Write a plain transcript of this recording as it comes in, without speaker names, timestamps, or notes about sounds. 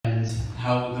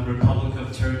how the Republic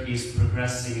of Turkey is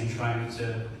progressing and trying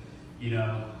to,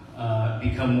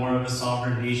 become more of a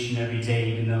sovereign nation every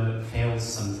day, even though it fails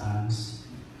sometimes.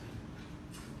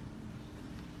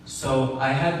 So I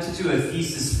had to do a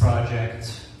thesis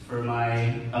project for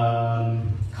my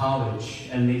college,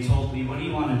 and they told me, what do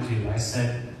you want to do? I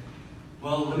said,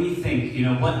 well, let me think,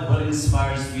 what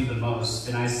inspires me the most?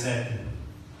 And I said,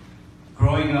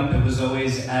 growing up, it was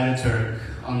always Atatürk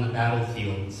on the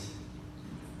battlefield.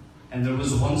 And there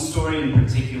was one story in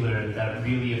particular that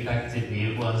really affected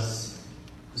me. It was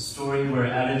the story where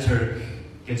Atatürk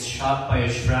gets shot by a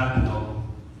shrapnel,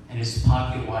 and his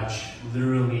pocket watch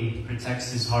literally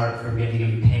protects his heart from getting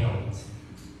impaled.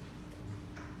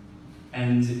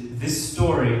 And this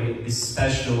story is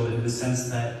special in the sense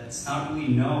that it's not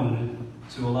really known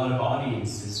to a lot of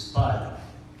audiences, but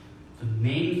the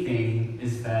main thing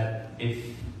is that if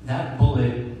that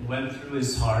bullet went through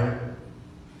his heart,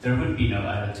 there would be no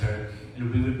Atatürk,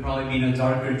 and we would probably be in a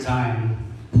darker time,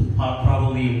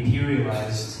 probably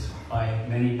imperialized by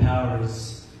many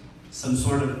powers, some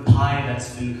sort of pie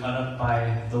that's been cut up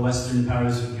by the Western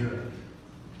powers of Europe.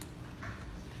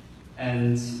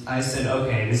 And I said,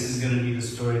 okay, this is going to be the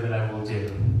story that I will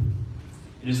do.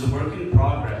 It is a work in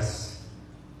progress,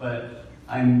 but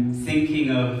I'm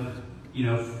thinking of,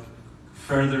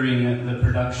 furthering the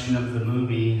production of the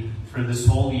movie for this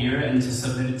whole year and to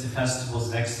submit it to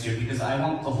festivals next year, because I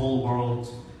want the whole world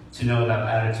to know about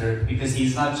Atatürk, because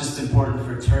he's not just important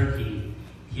for Turkey,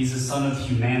 he's a son of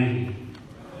humanity.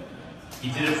 He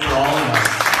did it for all of us.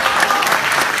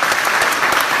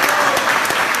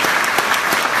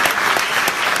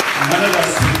 None of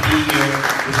us would be here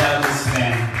without this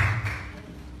man.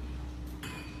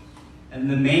 And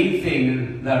the main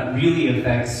thing that really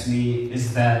affects me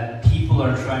is that people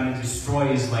are trying to destroy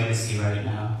his legacy right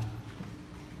now.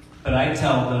 But I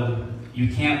tell them,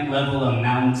 you can't level a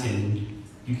mountain,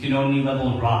 you can only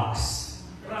level rocks.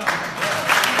 And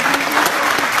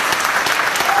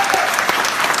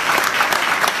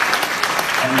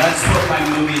that's what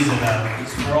my movie's about.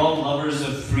 It's for all lovers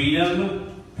of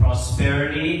freedom,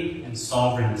 prosperity, and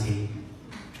sovereignty.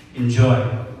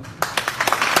 Enjoy.